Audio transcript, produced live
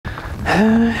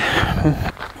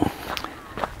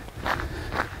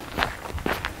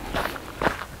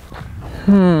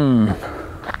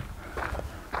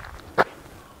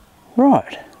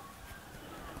Right.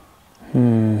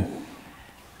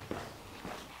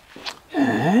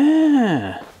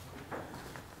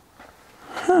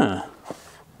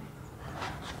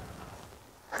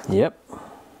 Yep.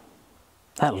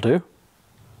 That'll do.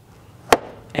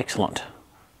 Excellent.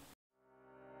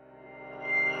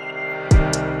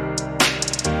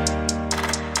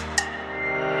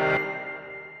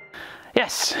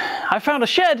 Yes, I found a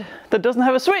shed that doesn't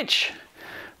have a switch,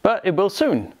 but it will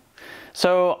soon.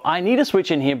 So I need a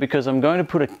switch in here because I'm going to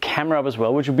put a camera up as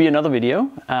well, which will be another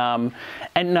video.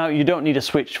 And no, you don't need a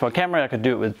switch for a camera. I could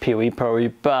do it with PoE probably,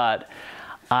 but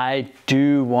I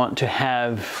do want to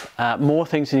have more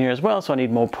things in here as well, so I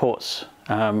need more ports,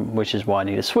 which is why I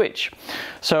need a switch.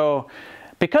 So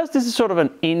because this is sort of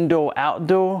an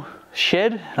indoor-outdoor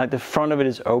shed, like the front of it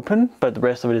is open, but the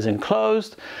rest of it is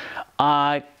enclosed,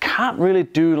 I can't really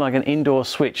do like an indoor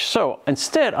switch. So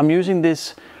instead, I'm using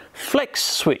this Flex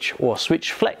switch, or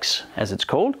Switch Flex as it's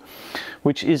called,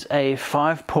 which is a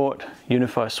 5-port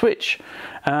Unifi switch.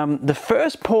 The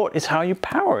first port is how you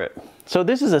power it. So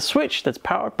this is a switch that's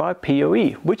powered by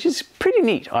PoE, which is pretty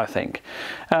neat, I think.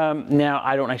 Now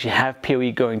I don't actually have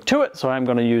PoE going to it, so I'm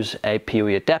going to use a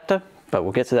PoE adapter, but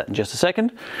we'll get to that in just a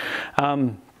second.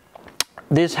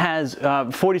 This has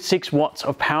 46 watts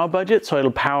of power budget, so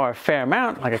it'll power a fair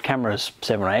amount, like a camera's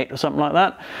 7 or 8 or something like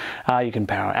that. You can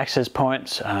power access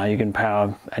points, you can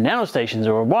power a nanostation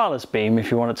or a wireless beam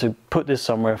if you wanted to put this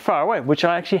somewhere far away, which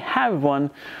I actually have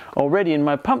one already in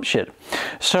my pump shed.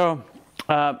 So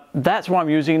that's what I'm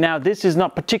using now. This is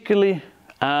not particularly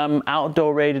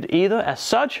outdoor rated either as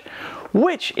such,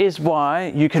 which is why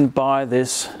you can buy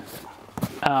this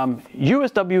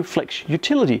USW Flex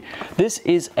utility. This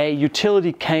is a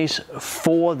utility case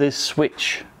for this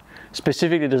switch,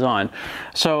 specifically designed.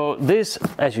 So this,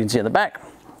 as you can see at the back,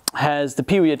 has the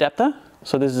PoE adapter.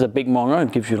 So this is a big monger.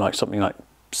 It gives you like something like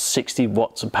 60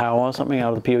 watts of power or something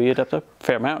out of the PoE adapter,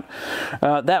 fair amount.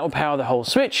 That will power the whole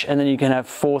switch, and then you can have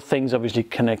 4 things obviously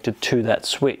connected to that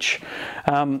switch.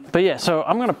 But yeah, so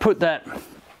I'm going to put that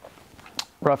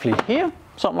roughly here,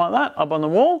 something like that, up on the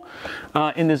wall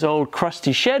in this old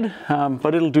crusty shed,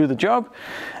 but it'll do the job.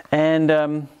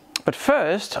 And but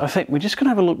first, I think we're just going to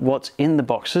have a look what's in the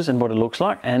boxes and what it looks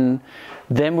like, and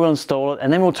then we'll install it,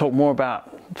 and then we'll talk more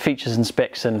about features and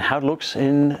specs and how it looks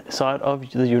inside of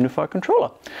the Unifi controller.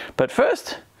 But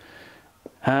first,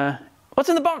 what's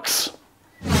in the box?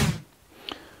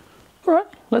 All right,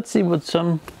 let's see what's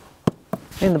in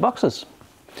the boxes.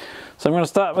 So I'm going to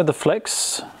start with the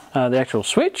Flex, the actual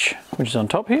switch, which is on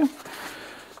top here.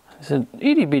 It's an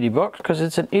itty bitty box because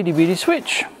it's an itty bitty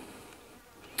switch.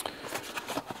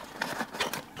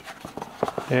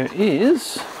 There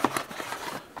is,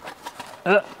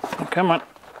 come on.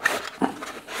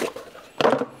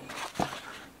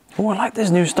 Oh, I like this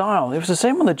new style. It was the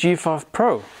same on the G5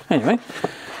 Pro. Anyway,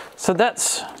 so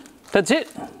that's it.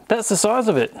 That's the size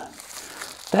of it.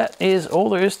 That is all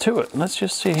there is to it. Let's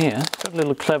just see here. It's got a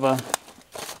little clever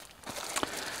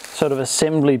sort of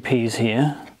assembly piece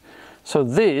here. So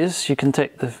this, you can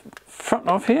take the front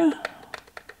off here.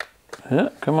 Yeah,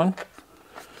 come on.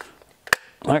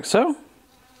 Like so.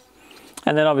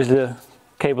 And then obviously the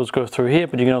cables go through here,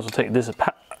 but you can also take this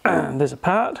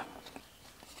apart.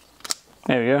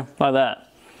 There we go, like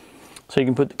that. So you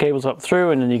can put the cables up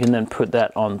through, and then you can then put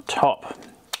that on top,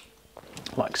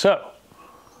 like so.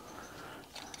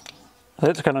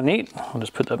 That's kind of neat. I'll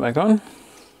just put that back on,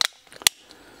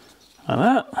 like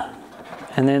that.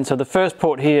 And then, so the first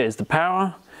port here is the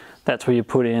power. That's where you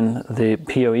put in the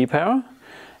PoE power.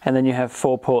 And then you have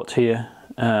 4 ports here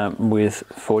with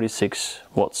 46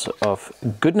 watts of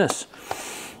goodness.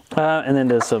 And then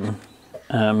there's some,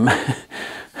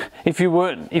 if you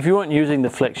weren't using the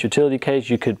Flex utility case,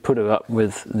 you could put it up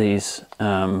with these,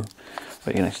 but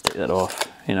you can actually take that off,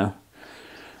 you know,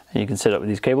 and you can set up with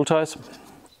these cable ties.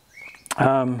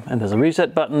 And there's a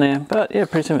reset button there, but yeah,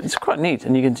 pretty simple. It's quite neat,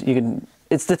 and you can.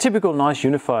 It's the typical nice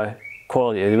Unifi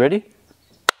quality. Are you ready?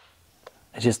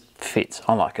 It just fits.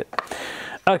 I like it.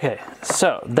 Okay,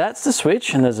 so that's the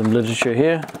switch, and there's some literature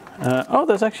here. Oh,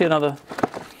 there's actually another.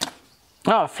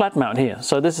 Oh, a flat mount here.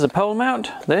 So this is a pole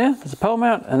mount there. There's a pole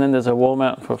mount, and then there's a wall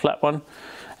mount for a flat one.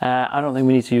 I don't think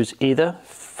we need to use either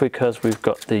because we've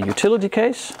got the utility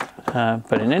case.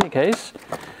 But in any case,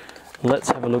 let's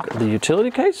have a look at the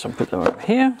utility case. I'll put that up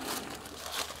here.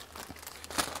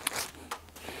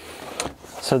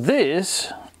 So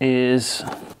this is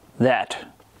that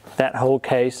whole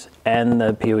case, and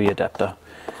the PoE adapter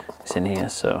is in here.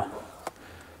 So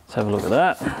let's have a look at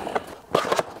that.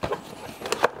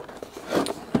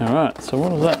 All right, so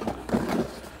what is that?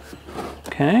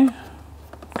 Okay,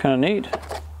 kind of neat.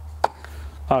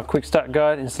 Oh, quick start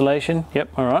guide installation. Yep,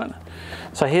 all right.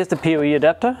 So here's the PoE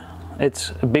adapter.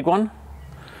 It's a big one.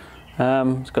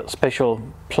 It's got a special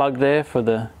plug there for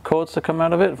the cords to come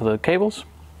out of it, for the cables,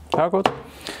 power cords.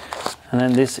 And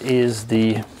then this is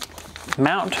the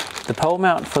mount, the pole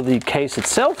mount for the case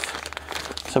itself.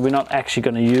 So we're not actually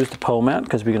going to use the pole mount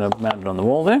because we're going to mount it on the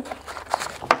wall there.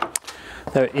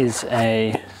 There is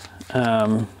a, I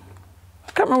can't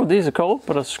remember what these are called,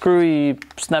 but a screwy,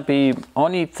 snappy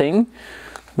Oni thing,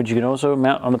 which you can also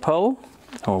mount on the pole,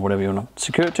 or whatever you want to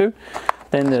secure it to.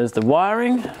 Then there's the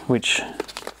wiring, which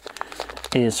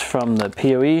is from the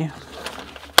PoE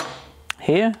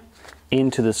here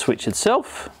into the switch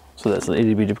itself. So that's the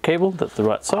itty bitty cable, that's the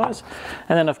right size.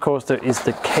 And then of course there is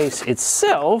the case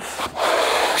itself,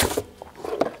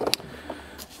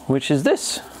 which is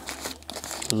this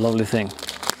lovely thing.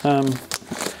 And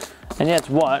yeah, it's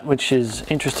white, which is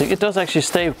interesting. It does actually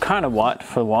stay kind of white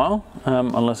for a while,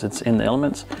 unless it's in the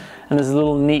elements. And there's a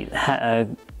little neat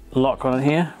lock on it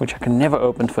here, which I can never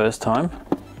open first time.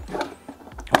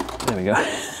 There we go,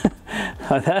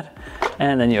 like that.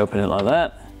 And then you open it like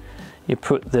that. You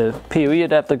put the PoE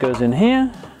adapter goes in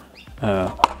here,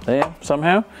 there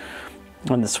somehow.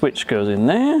 And the switch goes in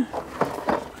there,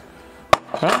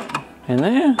 right, in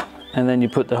there. And then you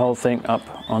put the whole thing up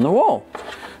on the wall.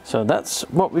 So that's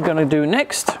what we're gonna do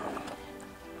next.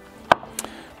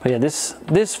 But yeah,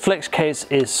 this flex case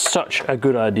is such a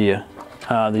good idea.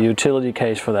 The utility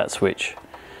case for that switch.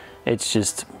 It's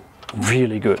just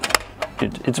really good.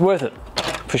 It's worth it,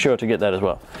 for sure, to get that as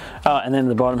well. And then at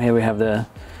the bottom here we have the,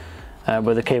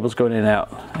 where the cable's going in and out.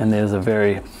 And there's a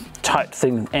very tight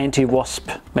thing, anti-wasp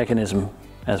mechanism,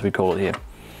 as we call it here.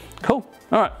 Cool,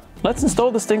 all right, let's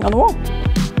install this thing on the wall.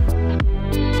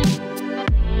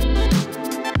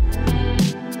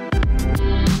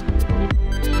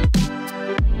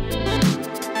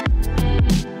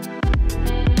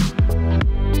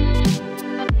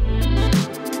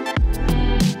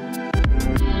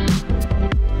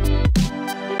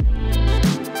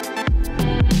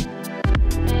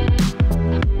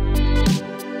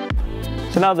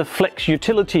 So now the Flex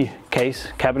utility case,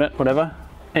 cabinet, whatever,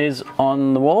 is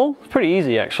on the wall. It's pretty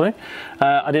easy actually.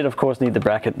 I did of course need the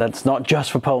bracket. That's not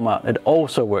just for pole mount, it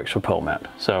also works for pole mount.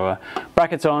 So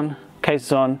bracket's on, case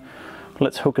is on,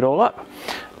 let's hook it all up.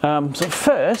 So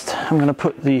first I'm going to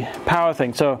put the power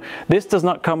thing. So this does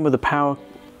not come with a power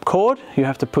cord. You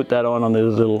have to put that on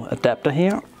this little adapter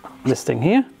here, this thing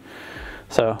here.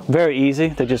 So very easy,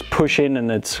 they just push in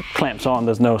and it clamps on.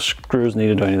 There's no screws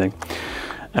needed or anything.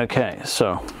 Okay,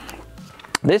 so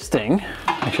this thing,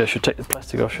 actually I should take the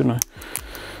plastic off, shouldn't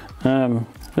I?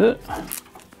 Yeah.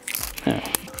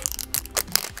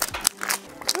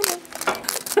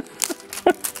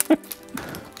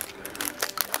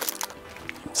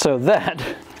 So that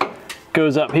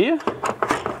goes up here,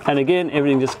 and again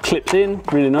everything just clips in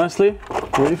really nicely.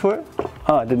 Ready for it?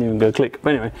 Oh, I didn't even go click,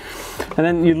 but anyway. And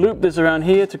then you loop this around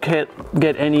here to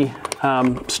get any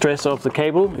stress off the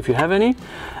cable, if you have any.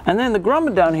 And then the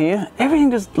grommet down here, everything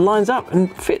just lines up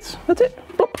and fits. That's it.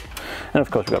 Bloop. And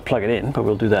of course we've got to plug it in, but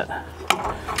we'll do that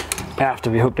after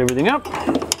we hooked everything up.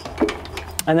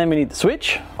 And then we need the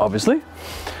switch, obviously,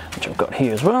 which I've got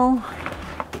here as well.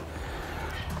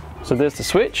 So there's the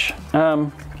switch.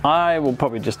 I will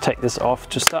probably just take this off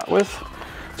to start with,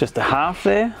 just a half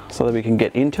there, so that we can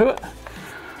get into it.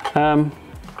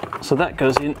 So that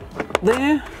goes in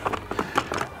there.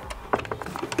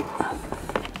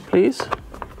 Please.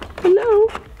 Hello.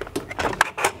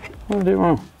 What did I do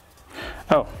wrong?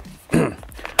 Oh,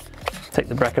 take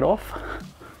the bracket off.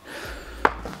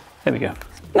 There we go.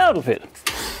 Now it'll fit.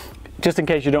 Just in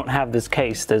case you don't have this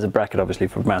case, there's a bracket obviously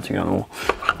for mounting on the wall.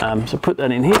 So put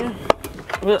that in here.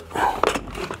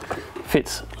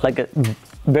 Fits like a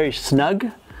very snug.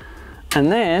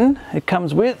 And then it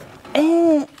comes with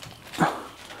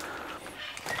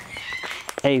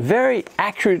a very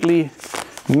accurately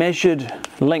measured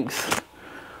length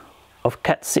of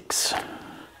Cat 6,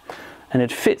 and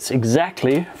it fits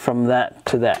exactly from that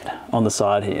to that on the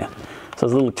side here. So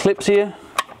there's little clips here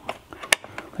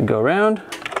that go around,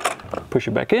 push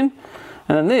it back in,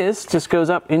 and then this just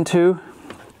goes up into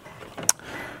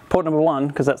port number 1,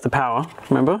 because that's the power,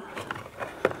 remember?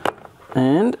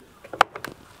 And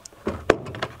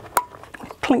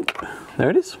clink, there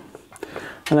it is.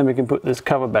 And then we can put this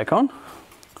cover back on,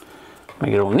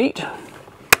 make it all neat,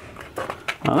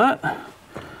 like that.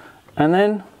 And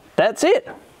then that's it.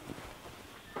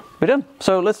 We're done.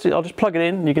 So I'll just plug it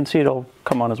in, you can see it all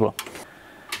come on as well.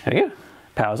 There we go,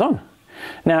 power's on.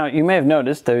 Now you may have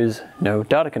noticed there is no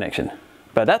data connection,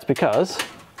 but that's because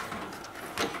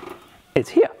it's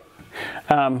here.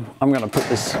 I'm going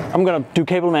to do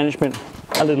cable management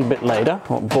a little bit later.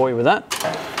 I won't bore you with that.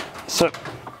 So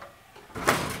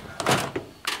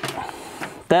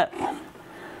that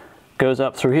goes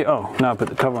up through here. Oh, now I put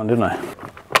the cover on, didn't I?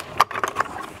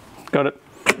 Got it.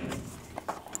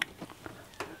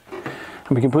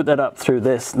 And we can put that up through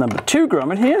this number 2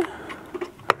 grommet here,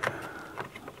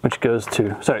 which goes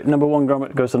to, sorry, number 1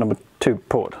 grommet goes to number 2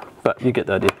 port, but you get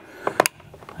the idea.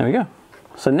 There we go.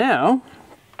 So now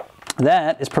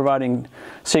that is providing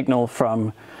signal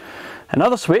from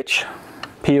another switch,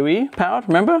 PoE powered,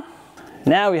 remember?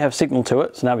 Now we have signal to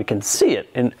it, so now we can see it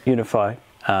in Unifi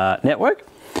network.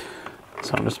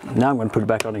 So now I'm going to put it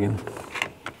back on again.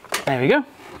 There we go.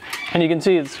 And you can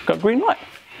see it's got green light.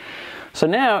 So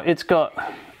now it's got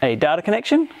a data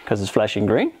connection because it's flashing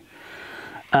green.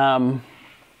 And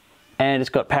it's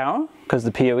got power because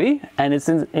the PoE, and it's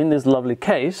in this lovely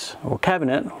case or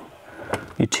cabinet,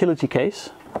 utility case.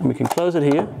 And we can close it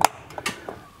here.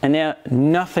 And now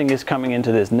nothing is coming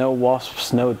into this. No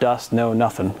wasps, no dust, no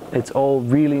nothing. It's all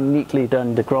really neatly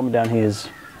done. The grommet down here is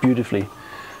beautifully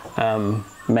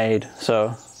made.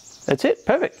 So that's it,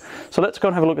 perfect. So let's go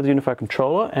and have a look at the Unifi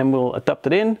controller and we'll adapt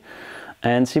it in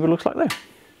and see what it looks like there.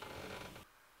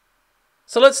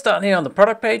 So let's start here on the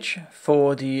product page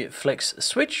for the Flex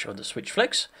switch, or the Switch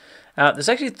Flex. There's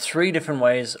actually 3 different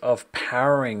ways of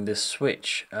powering this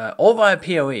switch, all via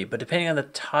PoE, but depending on the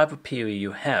type of PoE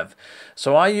you have.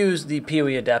 So I use the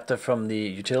PoE adapter from the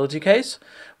utility case,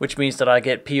 which means that I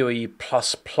get PoE++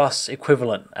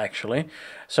 equivalent actually.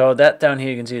 So that down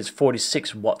here you can see it's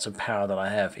 46 watts of power that I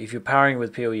have. If you're powering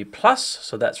with PoE+,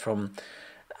 so that's from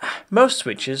most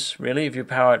switches really, if you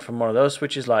power it from one of those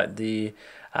switches like the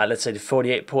let's say the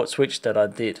 48 port switch that I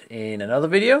did in another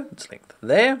video, it's linked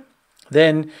there.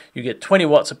 Then you get 20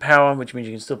 watts of power, which means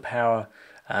you can still power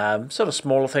sort of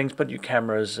smaller things, but your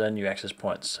cameras and your access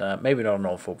points, maybe not on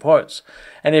all 4 ports.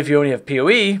 And if you only have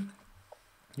PoE,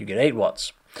 you get 8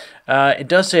 watts. It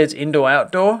does say it's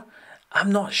indoor-outdoor.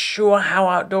 I'm not sure how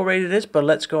outdoor rated it is, but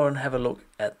let's go and have a look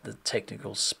at the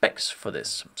technical specs for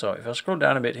this. So if I scroll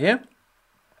down a bit here,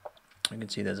 you can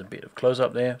see there's a bit of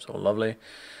close-up there, it's all lovely.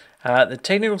 The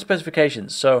technical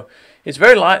specifications, so it's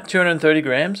very light, 230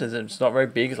 grams, it's not very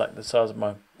big, it's like the size of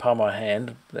my palm of my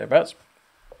hand, thereabouts.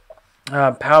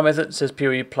 Power method says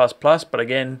PoE++, but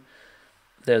again,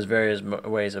 there's various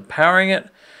ways of powering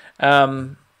it.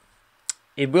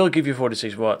 It will give you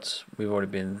 46 watts, we've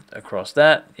already been across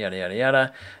that, yada yada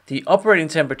yada. The operating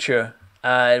temperature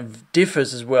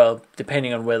differs as well,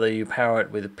 depending on whether you power it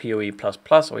with a PoE++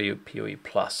 or your PoE+,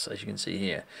 as you can see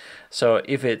here. So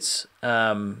if it's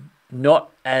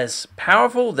not as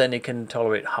powerful, then it can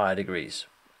tolerate higher degrees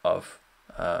of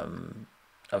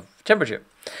temperature.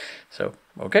 So,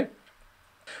 okay.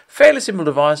 Fairly simple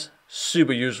device,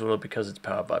 super useful because it's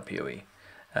powered by PoE.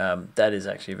 That is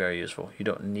actually very useful. You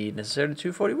don't need necessarily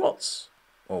 240 watts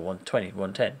or 120,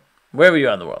 110, wherever you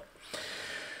are in the world.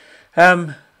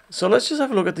 So let's just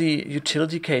have a look at the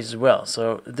utility case as well.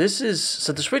 So the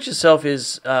switch itself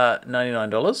is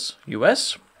 $99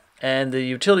 US, and the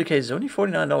utility case is only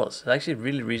 $49. It's actually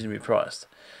really reasonably priced,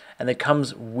 and it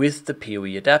comes with the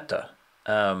PoE adapter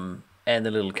and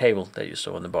the little cable that you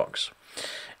saw in the box.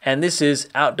 And this is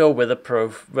outdoor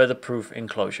weatherproof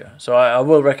enclosure. So I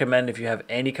will recommend, if you have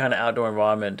any kind of outdoor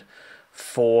environment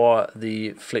for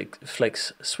the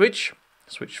Flex Switch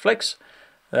Flex,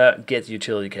 get the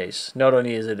utility case. Not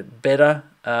only is it a better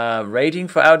rating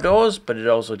for outdoors, but it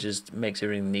also just makes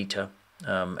everything neater,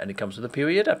 and it comes with a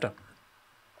PoE adapter.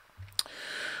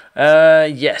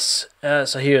 Yes,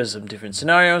 so here's some different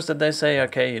scenarios that they say.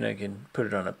 Okay, you can put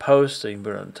it on a post, or you can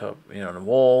put it on top, on a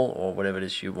wall, or whatever it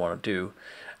is you want to do.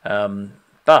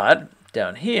 But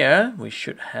down here we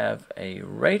should have a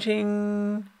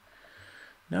rating.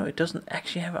 No, it doesn't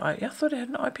actually have I thought it had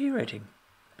an IP rating,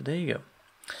 but there you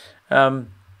go.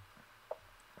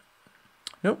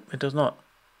 Nope, it does not.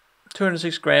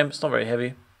 206 grams, it's not very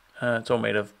heavy. It's all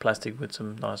made of plastic with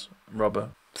some nice rubber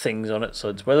things on it, so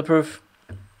it's weatherproof.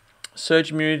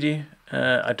 Surge immunity,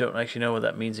 I don't actually know what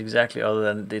that means exactly, other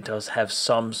than it does have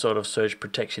some sort of surge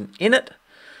protection in it.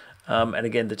 And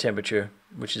again, the temperature,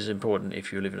 which is important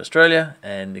if you live in Australia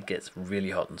and it gets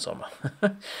really hot in summer.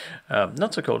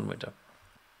 Not so cold in winter.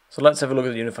 So let's have a look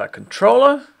at the Unifi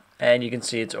controller, and you can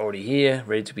see it's already here,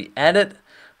 ready to be added.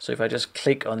 So if I just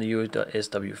click on the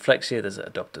USB Flex here, there's an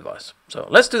adapter device. So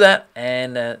let's do that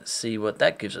and see what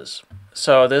that gives us.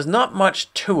 So there's not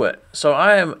much to it. So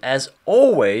I am, as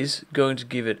always, going to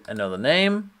give it another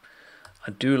name.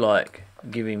 I do like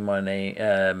giving my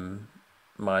name,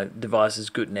 my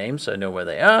devices good names, so I know where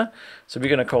they are. So we're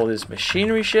going to call this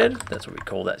machinery shed. That's what we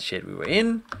call that shed we were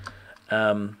in.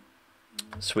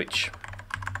 switch,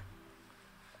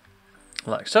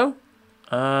 like so.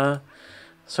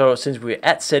 So since we're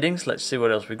at settings, let's see what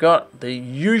else we got. The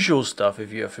usual stuff,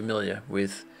 if you're familiar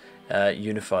with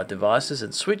unified devices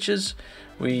and switches,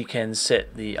 we can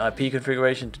set the IP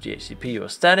configuration to DHCP or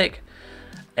static,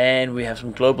 and we have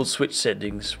some global switch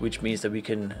settings, which means that we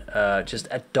can just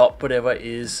adopt whatever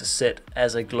is set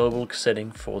as a global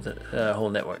setting for the whole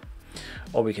network,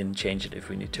 or we can change it if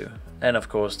we need to. And of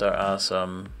course there are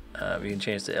some, we can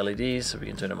change the LEDs, so we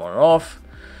can turn them on and off,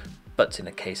 but it's in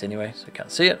a case anyway, so you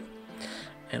can't see it.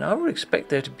 And I would expect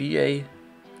there to be a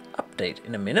update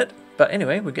in a minute, but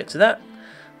anyway, we'll get to that.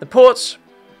 The ports,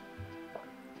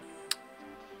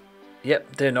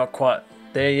 yep, they're not quite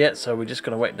there yet, so we're just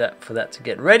going to wait for that to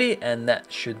get ready, and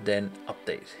that should then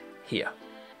update here.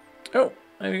 Oh,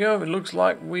 there we go. It looks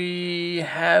like we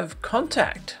have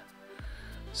contact.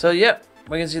 So yep,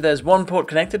 we can see there's one port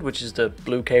connected, which is the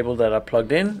blue cable that I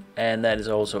plugged in, and that is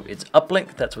also its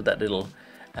uplink. That's what that little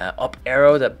up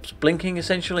arrow that's blinking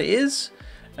essentially is.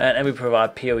 And we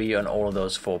provide PoE on all of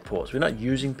those 4 ports. We're not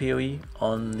using PoE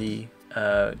on the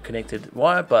connected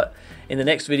wire, but in the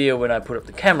next video when I put up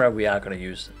the camera, we are going to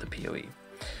use the PoE.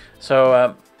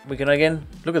 So we can again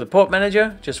look at the port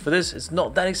manager. Just for this, it's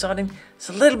not that exciting. It's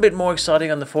a little bit more exciting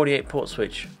on the 48 port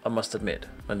switch, I must admit,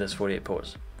 when there's 48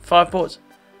 ports. 5 ports,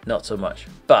 not so much,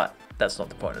 but that's not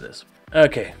the point of this.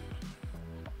 Okay,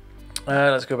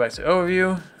 let's go back to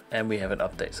overview, and we have an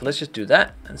update. So let's just do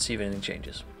that and see if anything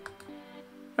changes.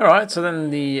 Alright, so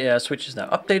then the switch is now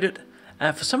updated.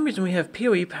 For some reason we have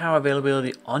PoE power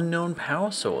availability unknown power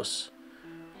source,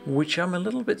 which I'm a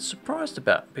little bit surprised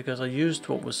about because I used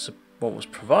what was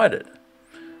provided.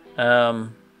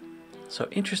 So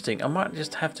interesting. I might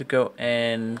just have to go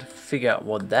and figure out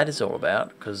what that is all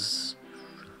about, because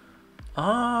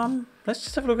let's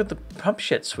just have a look at the pump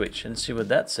shed switch and see what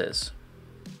that says.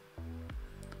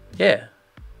 Yeah,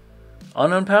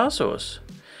 unknown power source.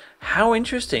 How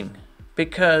interesting.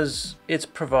 Because it's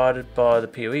provided by the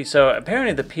PoE. So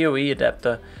apparently the PoE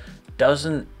adapter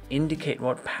doesn't indicate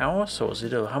what power source it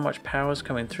is or how much power is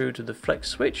coming through to the flex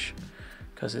switch,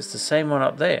 because it's the same one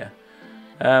up there.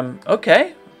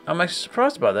 Okay, I'm actually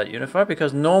surprised about that, Unifi,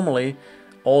 because normally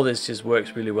all this just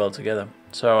works really well together.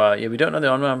 So yeah, we don't know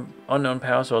the unknown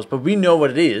power source, but we know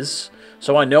what it is.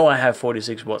 So I know I have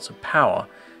 46 watts of power.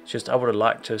 It's just I would have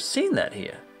liked to have seen that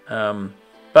here.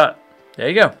 But there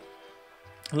you go.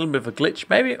 A little bit of a glitch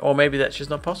maybe, or maybe that's just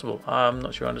not possible. I'm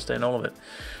not sure I understand all of it.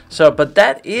 So, but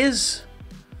that is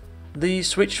the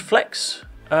Switch Flex,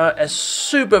 a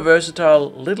super versatile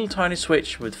little tiny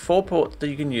switch with 4 ports that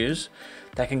you can use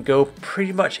that can go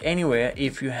pretty much anywhere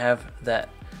if you have that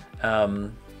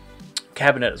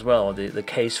cabinet as well, or the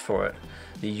case for it,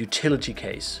 the utility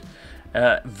case.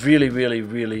 Really, really,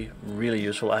 really, really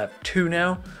useful. I have 2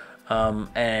 now,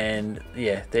 and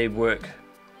yeah, they work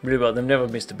really well. They've never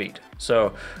missed a beat.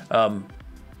 So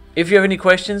if you have any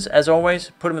questions, as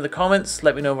always, put them in the comments.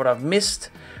 Let me know what I've missed.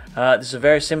 This is a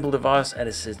very simple device,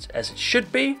 as it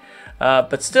should be,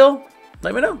 but still,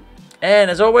 let me know.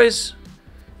 And as always,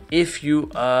 if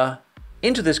you are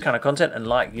into this kind of content and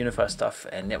like Unifi stuff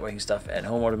and networking stuff and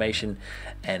home automation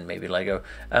and maybe Lego,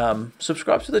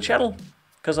 subscribe to the channel,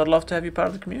 because I'd love to have you part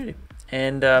of the community.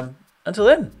 And until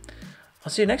then,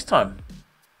 I'll see you next time,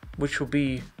 which will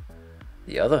be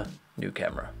the other new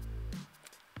camera.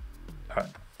 All right,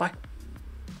 bye.